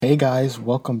Hey guys,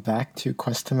 welcome back to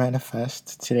Quest to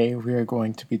Manifest. Today we are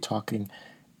going to be talking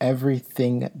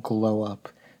everything glow up.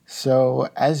 So,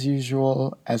 as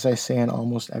usual, as I say in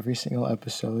almost every single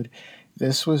episode,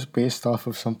 this was based off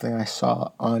of something I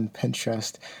saw on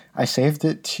Pinterest. I saved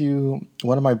it to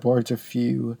one of my boards a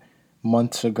few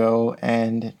months ago,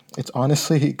 and it's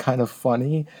honestly kind of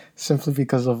funny simply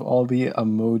because of all the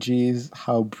emojis,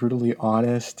 how brutally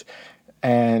honest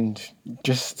and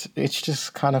just it's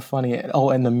just kind of funny.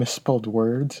 Oh, and the misspelled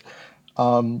words.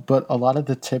 But a lot of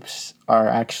the tips are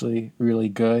actually really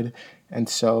good, and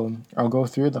so I'll go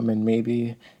through them, and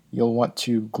maybe you'll want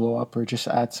to glow up or just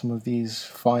add some of these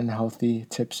fun, healthy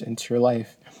tips into your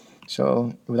life.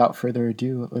 So, without further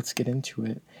ado, let's get into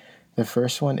it. The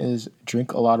first one is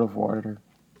drink a lot of water.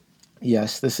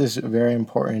 Yes, this is very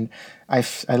important. I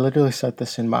literally said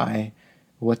this in my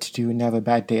what to do when you have a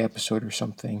bad day episode or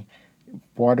something.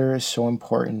 Water is so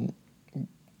important.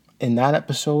 In that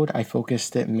episode, I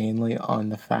focused it mainly on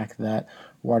the fact that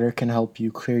water can help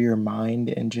you clear your mind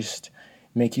and just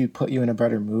make you put you in a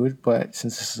better mood. But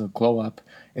since this is a glow up,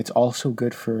 it's also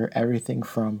good for everything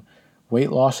from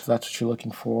weight loss, if that's what you're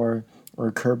looking for,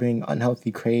 or curbing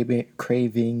unhealthy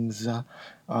cravings.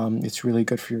 It's really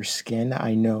good for your skin.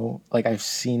 I know, like, I've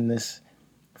seen this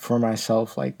for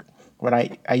myself. Like,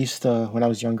 I used to, when I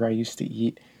was younger, I used to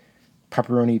eat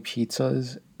pepperoni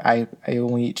pizzas. I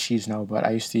only eat cheese now, but I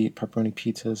used to eat pepperoni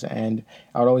pizzas, and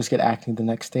I would always get acne the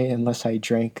next day unless I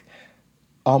drank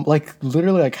like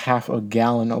literally like half a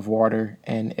gallon of water,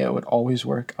 and it would always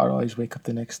work. I would always wake up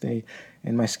the next day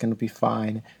and my skin would be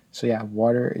fine. So yeah,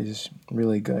 water is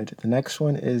really good. The next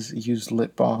one is use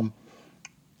lip balm.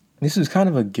 This is kind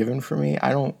of a given for me.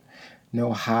 I don't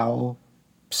know how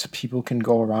people can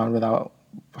go around without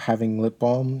having lip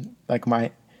balm. Like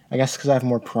I guess because I have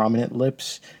more prominent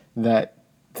lips that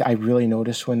I really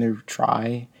notice when they're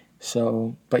dry.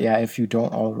 So, but yeah, if you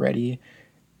don't already,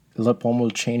 lip balm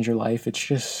will change your life. It's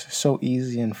just so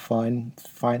easy and fun.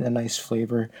 Find a nice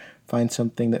flavor, find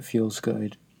something that feels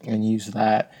good, and use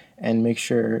that. And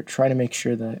try to make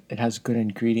sure that it has good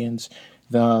ingredients.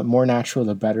 The more natural,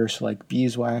 the better. So like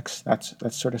beeswax, that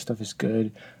sort of stuff is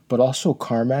good. But also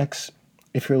Carmex,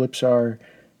 if your lips are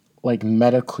like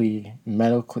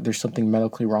there's something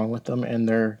medically wrong with them, and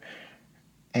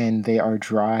they are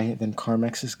dry, then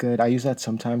Carmex is good. I use that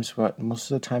sometimes, but most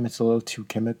of the time it's a little too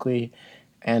chemically,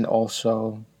 and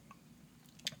also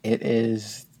it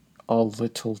is a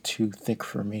little too thick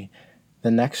for me. The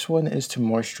next one is to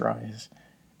moisturize.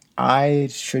 I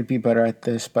should be better at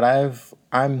this, but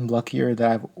I'm luckier that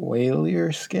I have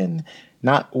oilier skin.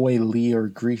 Not oily or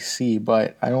greasy,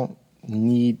 but I don't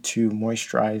need to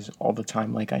moisturize all the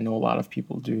time like I know a lot of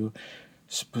people do.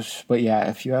 But yeah,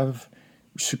 if you have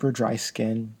super dry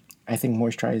skin, I think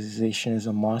moisturization is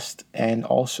a must. And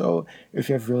also, if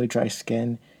you have really dry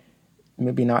skin,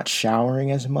 maybe not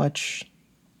showering as much.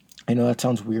 I know that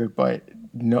sounds weird, but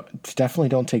no, definitely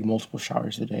don't take multiple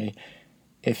showers a day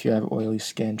if you have oily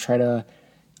skin. Try to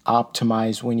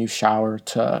optimize when you shower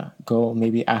to go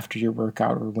maybe after your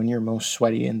workout or when you're most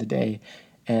sweaty in the day,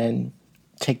 and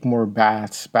take more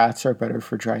baths. Baths are better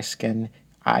for dry skin,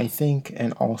 I think,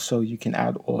 and also you can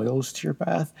add oils to your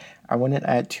bath. I wouldn't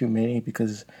add too many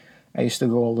because I used to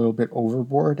go a little bit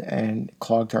overboard and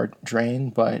clogged our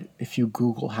drain, but if you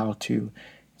Google how to,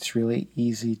 it's really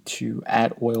easy to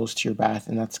add oils to your bath,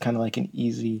 and that's kind of like an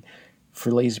easy for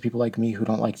lazy people like me who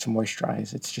don't like to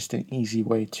moisturize. It's just an easy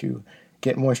way to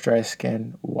get moisturized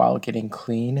skin while getting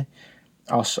clean.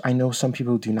 Also, I know some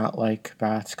people do not like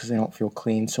baths because they don't feel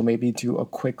clean, so maybe do a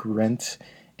quick rinse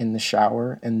in the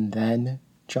shower and then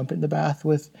jump in the bath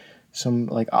with some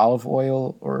like olive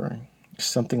oil or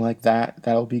something like that.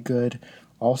 That'll be good.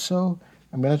 Also,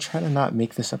 I'm gonna try to not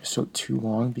make this episode too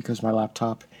long because my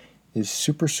laptop is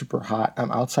super, super hot.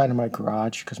 I'm outside of my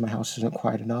garage because my house isn't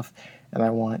quiet enough, and I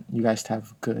want you guys to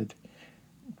have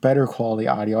better quality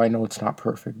audio. I know it's not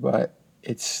perfect, but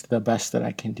it's the best that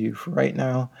I can do for right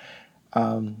now.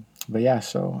 But yeah,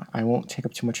 so I won't take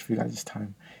up too much of you guys'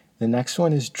 time. The next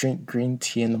one is drink green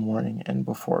tea in the morning and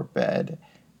before bed.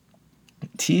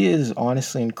 Tea is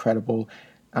honestly incredible.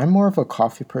 I'm more of a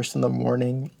coffee person in the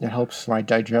morning. It helps my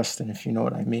digestion, if you know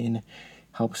what I mean.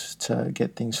 Helps to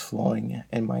get things flowing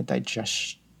in my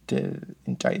digestion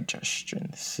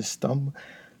system.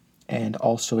 And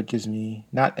also it gives me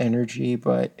not energy,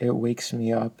 but it wakes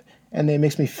me up and it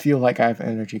makes me feel like I have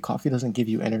energy. Coffee doesn't give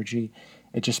you energy.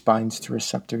 It just binds to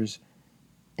receptors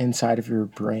inside of your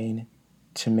brain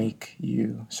to make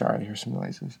you, sorry, I hear some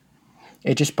noises.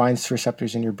 It just binds to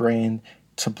receptors in your brain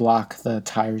to block the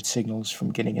tired signals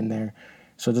from getting in there.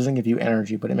 So it doesn't give you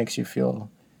energy, but it makes you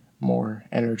feel more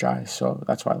energized. So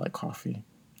that's why I like coffee.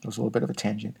 It was a little bit of a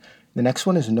tangent. The next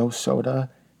one is no soda.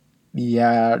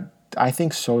 Yeah, I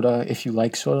think soda, if you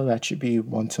like soda, that should be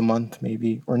once a month,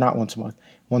 maybe, or not once a month,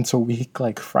 once a week,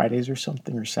 like Fridays or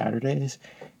something, or Saturdays.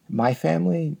 My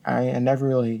family, I never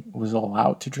really was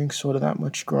allowed to drink soda that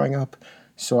much growing up,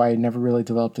 so I never really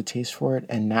developed a taste for it.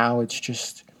 And now it's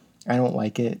just, I don't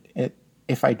like it.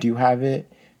 If I do have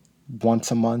it,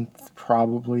 once a month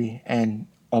probably, and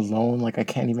alone, like I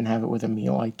can't even have it with a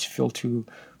meal. I feel too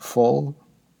full.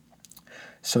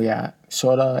 So yeah,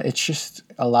 soda, it's just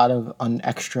a lot of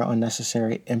extra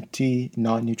unnecessary empty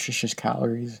non-nutritious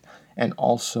calories, and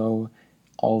also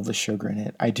all the sugar in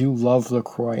it. I do love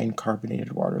LaCroix and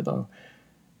carbonated water though.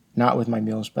 Not with my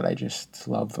meals, but I just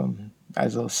love them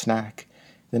as a snack.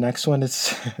 The next one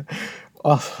is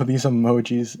also these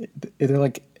emojis. They're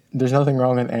like, there's nothing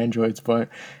wrong with androids, but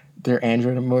they're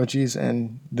android emojis,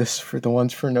 and this for the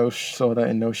ones for no soda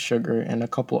and no sugar, and a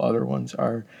couple other ones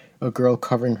are a girl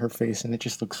covering her face, and it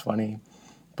just looks funny.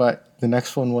 But the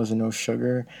next one was a no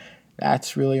sugar.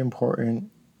 That's really important.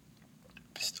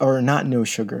 Or not no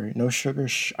sugar. No sugar.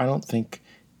 I don't think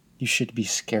you should be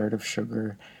scared of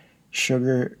sugar.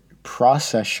 Sugar,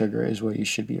 processed sugar, is what you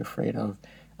should be afraid of.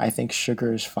 I think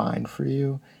sugar is fine for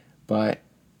you, but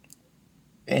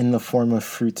in the form of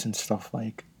fruits and stuff,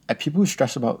 like people who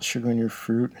stress about sugar in your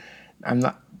fruit, I'm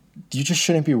not. You just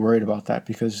shouldn't be worried about that,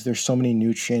 because there's so many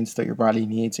nutrients that your body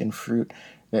needs in fruit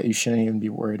that you shouldn't even be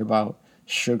worried about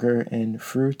sugar in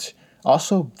fruit.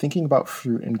 Also, thinking about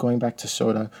fruit and going back to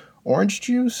soda, orange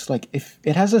juice, like if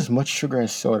it has as much sugar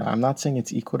as soda, I'm not saying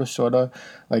it's equal to soda,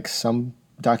 like some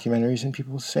documentaries and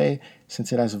people say,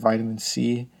 since it has vitamin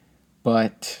C,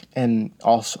 but and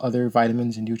also other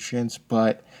vitamins and nutrients,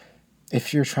 but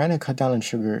if you're trying to cut down on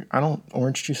sugar, I don't.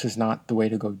 Orange juice is not the way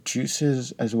to go.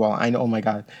 Juices as well. I know. Oh my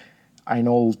god, I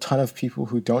know a ton of people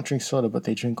who don't drink soda, but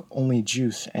they drink only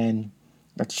juice, and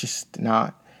that's just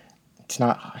not. It's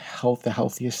not the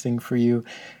healthiest thing for you.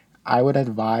 I would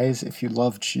advise, if you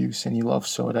love juice and you love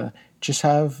soda, just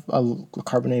have a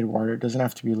carbonated water. It doesn't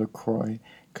have to be LaCroix,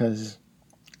 because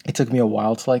it took me a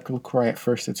while to like LaCroix. At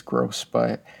first, it's gross,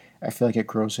 but I feel like it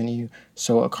grows in you.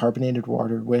 So a carbonated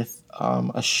water with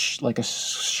like a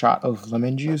shot of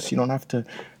lemon juice. You don't have to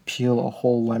peel a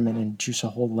whole lemon and juice a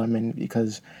whole lemon,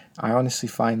 because I honestly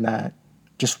find that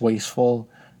just wasteful.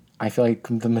 I feel like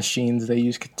the machines they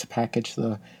use to package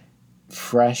the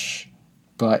fresh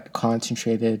but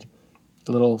concentrated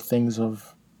little things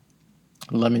of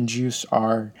lemon juice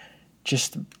are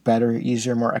just better,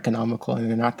 easier, more economical, and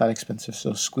they're not that expensive.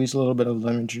 So squeeze a little bit of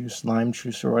lemon juice, lime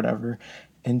juice, or whatever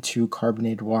into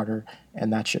carbonated water,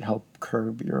 and that should help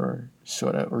curb your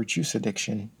soda or juice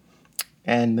addiction.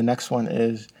 And the next one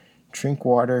is drink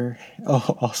water.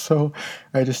 Oh, also,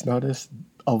 I just noticed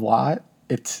a lot.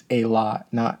 It's a lot,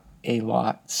 not a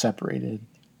lot separated.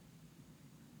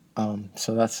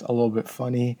 So that's a little bit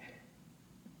funny.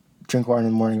 Drink water in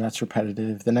the morning, that's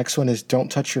repetitive. The next one is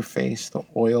don't touch your face. The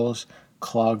oils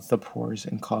clog the pores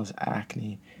and cause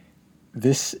acne.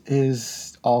 This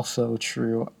is also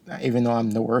true, even though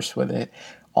I'm the worst with it.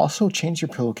 Also, change your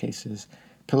pillowcases.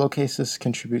 Pillowcases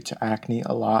contribute to acne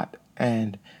a lot,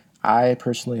 and I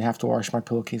personally have to wash my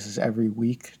pillowcases every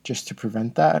week just to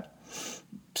prevent that.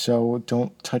 So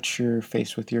don't touch your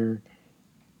face with your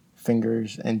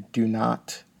fingers, and do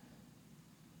not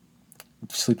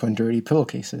sleep on dirty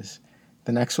pillowcases.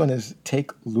 The next one is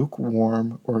take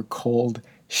lukewarm or cold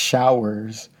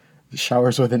showers.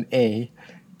 Showers with an A.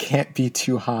 Can't be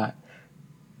too hot.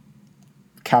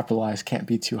 Capitalized, can't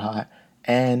be too hot.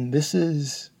 And this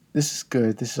is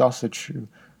good. This is also true.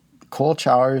 Cold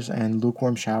showers and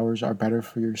lukewarm showers are better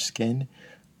for your skin,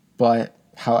 but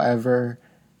however,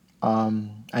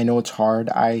 I know it's hard.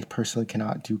 I personally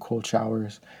cannot do cold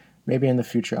showers. Maybe in the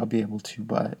future I'll be able to,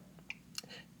 but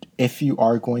if you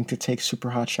are going to take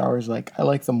super hot showers, like I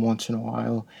like them once in a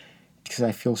while, because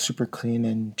I feel super clean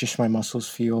and just my muscles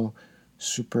feel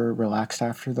super relaxed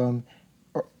after them.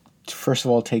 First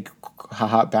of all, take a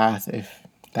hot bath if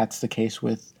that's the case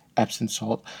with Epsom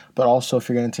salt. But also, if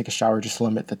you're going to take a shower, just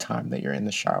limit the time that you're in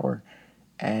the shower.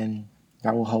 And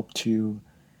that will help to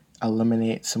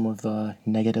eliminate some of the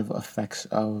negative effects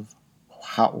of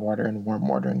hot water and warm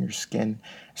water in your skin,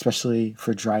 especially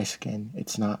for dry skin.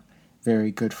 It's not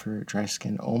very good for dry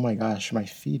skin. Oh my gosh, my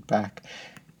feedback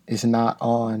is not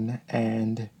on,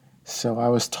 and so I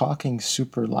was talking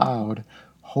super loud.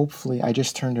 Hopefully, I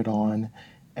just turned it on,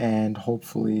 and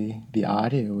hopefully the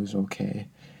audio is okay.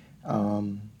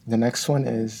 The next one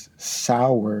is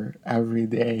sour every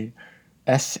day.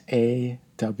 SAWOR,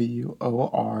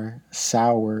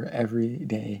 sour every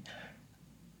day.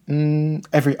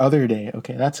 Every other day.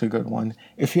 Okay, that's a good one.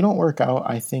 If you don't work out,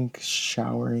 I think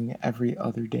showering every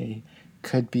other day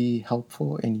could be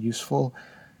helpful and useful.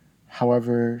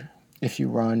 However, if you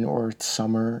run or it's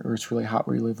summer or it's really hot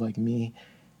where you live like me,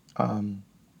 um,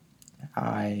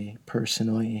 I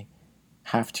personally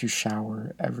have to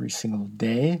shower every single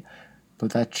day,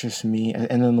 but that's just me. And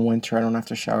in the winter, I don't have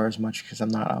to shower as much because I'm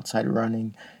not outside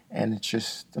running, and it's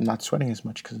just I'm not sweating as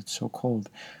much because it's so cold.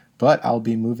 But I'll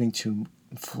be moving to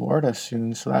Florida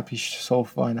soon, so that'd be so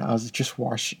fun. I was just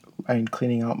and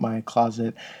cleaning out my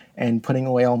closet and putting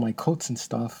away all my coats and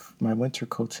stuff, my winter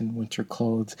coats and winter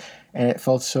clothes, and it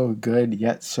felt so good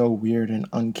yet so weird and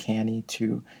uncanny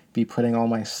to be putting all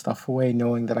my stuff away,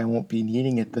 knowing that I won't be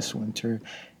needing it this winter.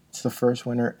 It's the first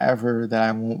winter ever that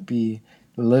I won't be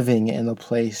living in a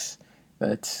place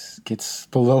that gets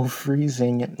below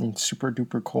freezing and super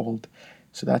duper cold.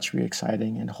 So that's really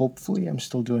exciting. And hopefully, I'm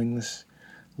still doing this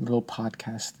little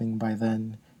podcast thing by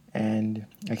then and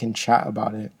I can chat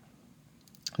about it.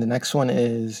 The next one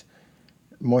is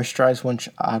moisturize once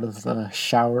out of the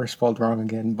shower, spelled wrong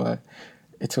again, but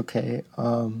it's okay.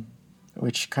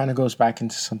 Which kind of goes back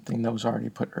into something that was already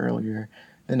put earlier.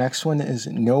 The next one is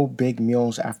no big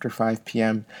meals after 5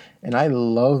 p.m. And I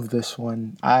love this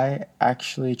one. I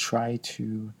actually try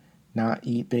to not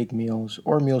eat big meals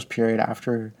or meals period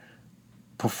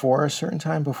before a certain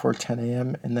time, before 10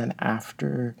 a.m. and then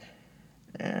after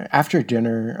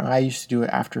dinner. I used to do it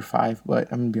after 5,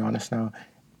 but I'm gonna be honest now.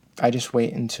 I just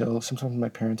wait until sometimes my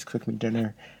parents cook me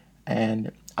dinner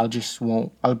and I'll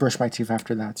brush my teeth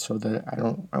after that so that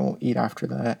I won't eat after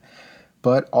that.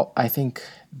 But I think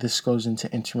this goes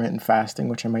into intermittent fasting,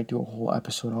 which I might do a whole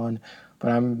episode on.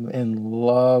 But I'm in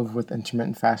love with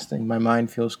intermittent fasting. My mind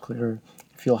feels clearer,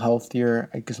 I feel healthier.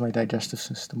 It gives my digestive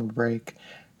system a break.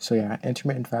 So yeah,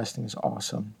 intermittent fasting is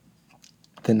awesome.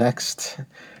 The next,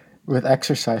 with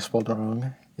exercise spelled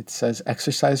wrong, it says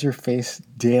exercise your face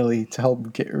daily to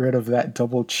help get rid of that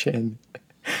double chin.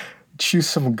 Chew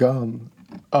some gum.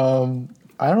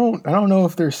 I don't know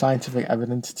if there's scientific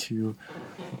evidence to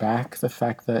back the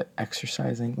fact that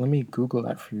exercising. Let me Google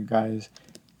that for you guys.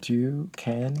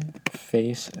 Can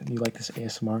face, you like this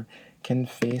ASMR? Can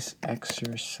face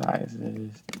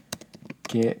exercises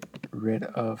get rid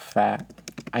of fat?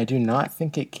 I do not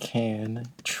think it can.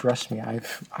 Trust me,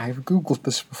 I've Googled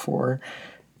this before.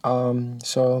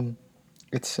 So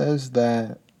it says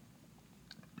that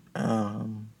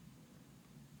um,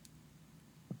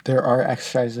 there are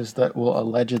exercises that will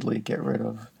allegedly get rid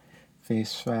of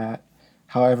face fat.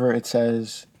 However, it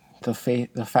says the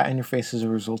fat in your face is a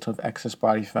result of excess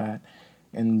body fat,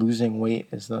 and losing weight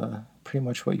is the pretty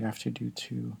much what you have to do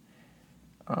to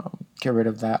get rid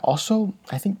of that. Also,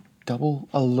 I think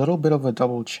a little bit of a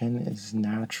double chin is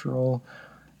natural.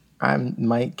 I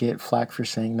might get flack for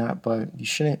saying that, but you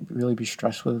shouldn't really be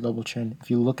stressed with a double chin.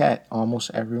 If you look at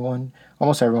almost everyone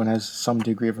has some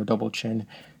degree of a double chin.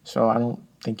 So I don't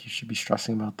think you should be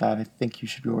stressing about that. I think you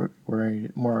should be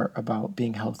worried more about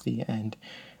being healthy and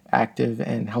active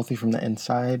and healthy from the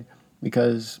inside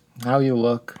because how you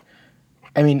look.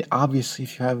 I mean, obviously,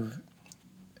 if you have,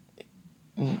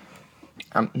 I'm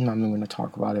not even going to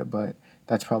talk about it, but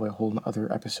that's probably a whole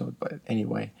other episode. But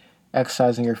anyway,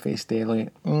 exercising your face daily,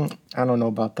 I don't know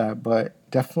about that, but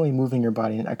definitely moving your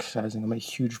body and exercising. I'm a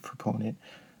huge proponent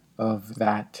of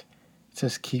that. It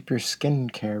says keep your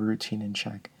skincare routine in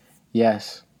check.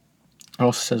 Yes. It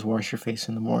also says wash your face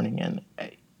in the morning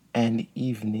and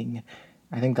evening.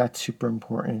 I think that's super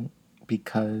important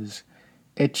because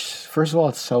it's first of all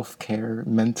it's self care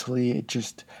mentally. It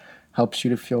just helps you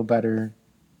to feel better.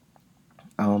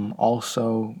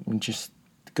 Also, just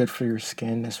good for your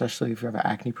skin, especially if you have an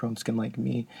acne prone skin like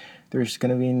me. There's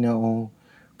gonna be no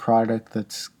product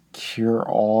that's cure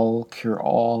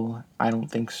all. I don't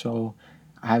think so.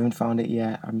 I haven't found it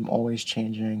yet. I'm always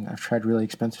changing. I've tried really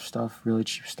expensive stuff, really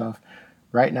cheap stuff.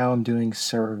 Right now, I'm doing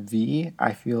CeraVe.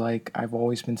 I feel like I've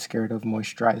always been scared of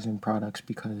moisturizing products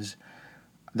because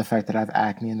the fact that I have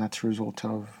acne and that's a result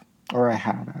of, or I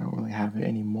don't really have it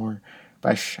anymore,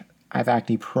 but I have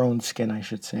acne prone skin, I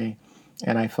should say,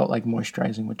 and I felt like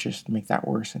moisturizing would just make that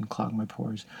worse and clog my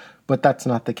pores. But that's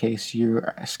not the case.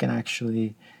 Your skin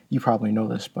actually, you probably know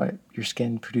this, but your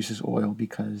skin produces oil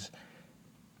because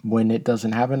when it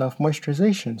doesn't have enough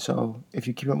moisturization. So if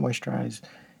you keep it moisturized,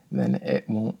 then it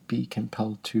won't be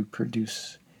compelled to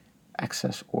produce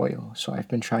excess oil. So I've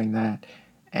been trying that.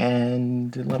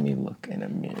 And let me look in a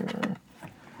mirror.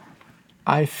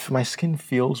 My skin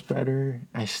feels better.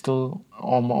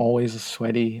 I'm always a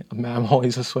sweaty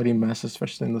mess,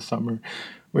 especially in the summer,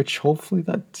 which hopefully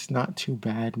that's not too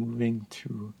bad moving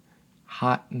to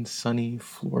hot and sunny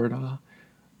Florida.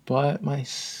 but my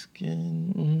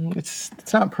skin, it's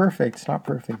not perfect. It's not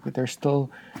perfect, but there's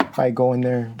still, if I go in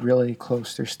there really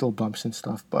close, there's still bumps and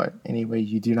stuff. But anyway,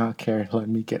 you do not care. Let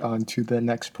me get on to the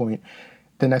next point.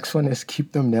 The next one is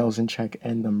keep them nails in check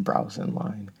and them brows in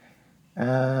line.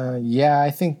 Yeah,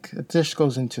 I think it just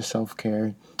goes into self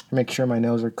care. Make sure my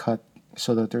nails are cut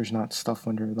so that there's not stuff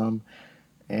under them.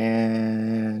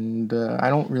 And I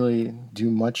don't really do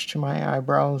much to my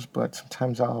eyebrows, but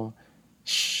sometimes I'll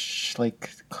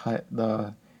like cut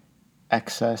the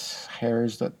excess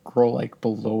hairs that grow like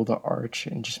below the arch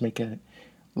and just make it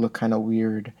look kind of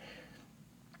weird.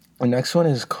 The next one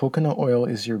is coconut oil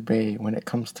is your bae when it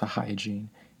comes to hygiene.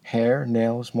 Hair,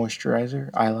 nails, moisturizer,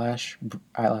 eyelash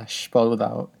spelled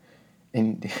without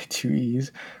in two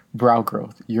E's, brow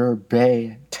growth. Your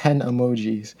bae, 10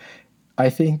 emojis. I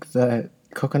think that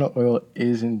coconut oil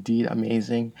is indeed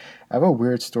amazing. I have a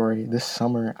weird story. This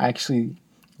summer, I actually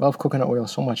love coconut oil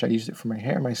so much. I used it for my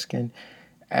hair, my skin,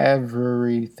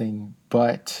 everything.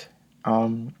 But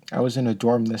I was in a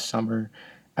dorm this summer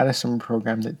at a summer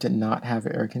program that did not have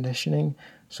air conditioning.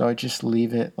 So I just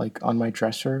leave it like on my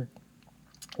dresser.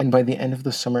 And by the end of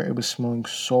the summer, it was smelling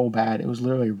so bad. It was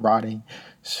literally rotting.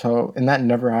 So, and that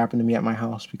never happened to me at my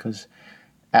house because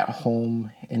at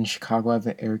home in Chicago, I have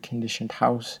an air conditioned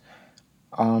house.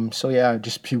 So yeah,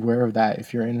 just beware of that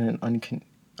if you're in an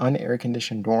unair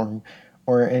conditioned dorm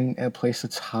or in a place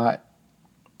that's hot.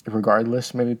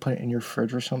 Regardless, maybe put it in your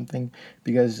fridge or something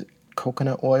because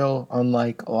coconut oil,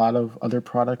 unlike a lot of other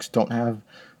products, don't have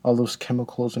all those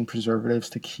chemicals and preservatives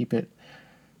to keep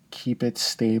it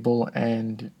stable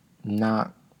and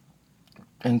not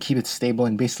and keep it stable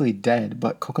and basically dead.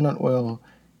 But coconut oil,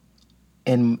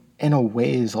 in a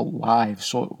way, is alive,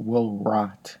 so it will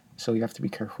rot. So you have to be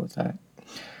careful with that.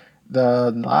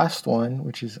 The last one,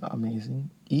 which is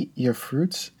amazing, eat your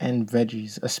fruits and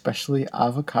veggies, especially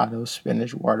avocado,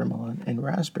 spinach, watermelon, and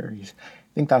raspberries.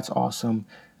 I think that's awesome.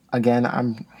 Again,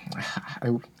 I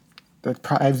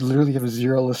I literally have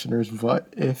zero listeners,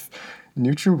 but if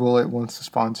NutriBullet wants to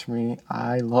sponsor me,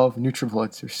 I love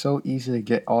NutriBullets. They're so easy to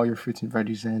get all your fruits and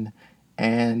veggies in,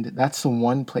 and that's the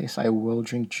one place I will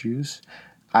drink juice.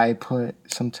 I put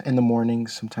some in the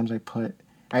mornings. Sometimes I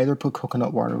either put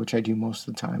coconut water, which I do most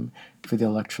of the time for the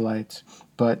electrolytes,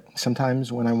 but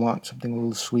sometimes when I want something a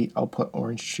little sweet, I'll put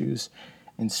orange juice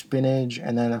and spinach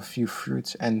and then a few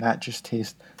fruits, and that just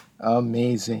tastes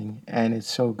amazing and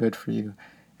it's so good for you.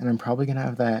 And I'm probably gonna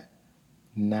have that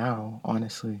now,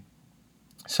 honestly.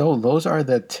 So those are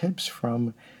the tips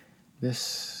from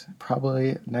this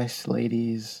probably nice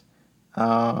ladies,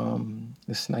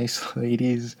 this nice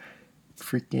ladies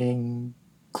freaking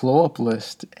glow up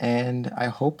list, and I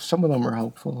hope some of them are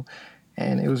helpful.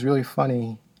 And it was really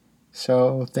funny.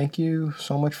 So thank you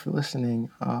so much for listening.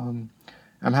 I'm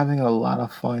having a lot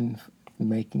of fun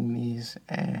making these,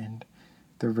 and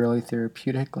they're really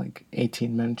therapeutic. Like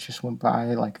 18 minutes just went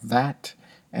by like that.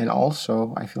 And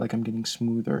also, I feel like I'm getting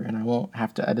smoother and I won't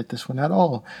have to edit this one at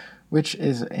all, which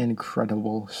is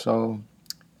incredible. So,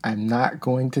 I'm not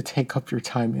going to take up your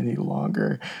time any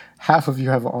longer. Half of you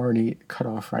have already cut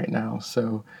off right now.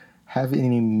 So, have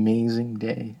an amazing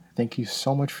day. Thank you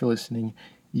so much for listening.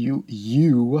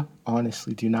 You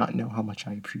honestly do not know how much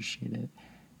I appreciate it.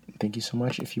 Thank you so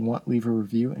much. If you want, leave a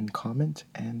review and comment,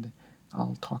 and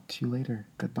I'll talk to you later.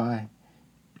 Goodbye.